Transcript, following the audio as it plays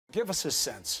Give us a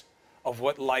sense of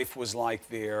what life was like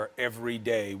there every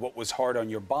day. What was hard on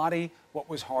your body? What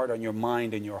was hard on your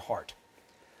mind and your heart?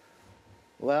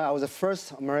 Well, I was the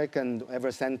first American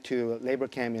ever sent to labor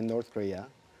camp in North Korea.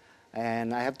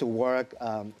 And I have to work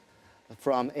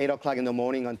from 8 o'clock in the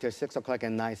morning until 6 o'clock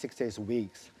at night, 6 days a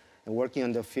week. And working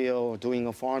on the field, doing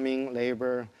farming,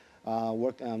 labor,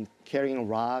 carrying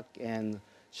rock and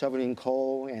shoveling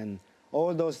coal and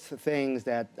all those things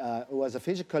that was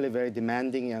physically very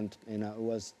demanding and it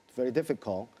was very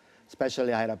difficult.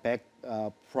 Especially I had a back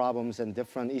problems and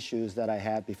different issues that I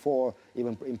had before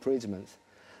even imprisonment.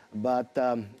 But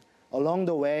along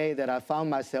the way that I found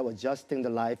myself adjusting the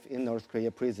life in North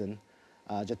Korea prison,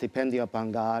 just depending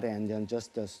upon God and then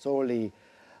just solely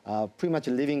pretty much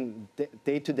living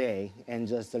day to day and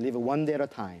just live one day at a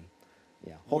time.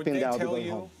 Yeah, hoping that I'll be going home. Would they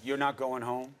tell you you're not going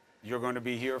home? You're going to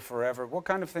be here forever? What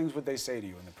kind of things would they say to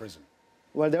you in the prison?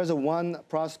 Well, there's one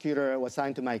prosecutor who was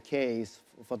assigned to my case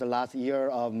for the last year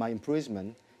of my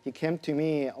imprisonment. He came to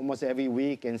me almost every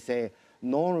week and say,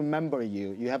 "No one remember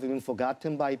you. You have been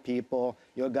forgotten by people,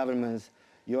 your governments.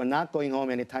 You're not going home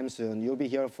anytime soon. You'll be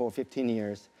here for 15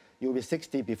 years. You'll be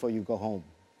 60 before you go home."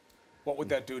 What would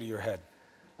that do to your head?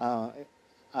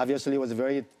 Obviously, it was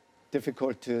very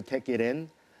difficult to take it in,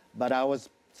 but I was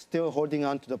still holding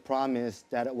on to the promise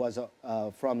that it was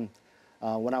from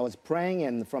when I was praying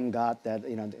and from God that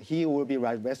He will be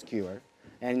my rescuer,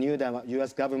 and knew that the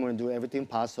U.S. government would do everything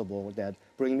possible that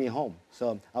bring me home.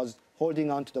 So I was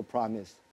holding on to the promise.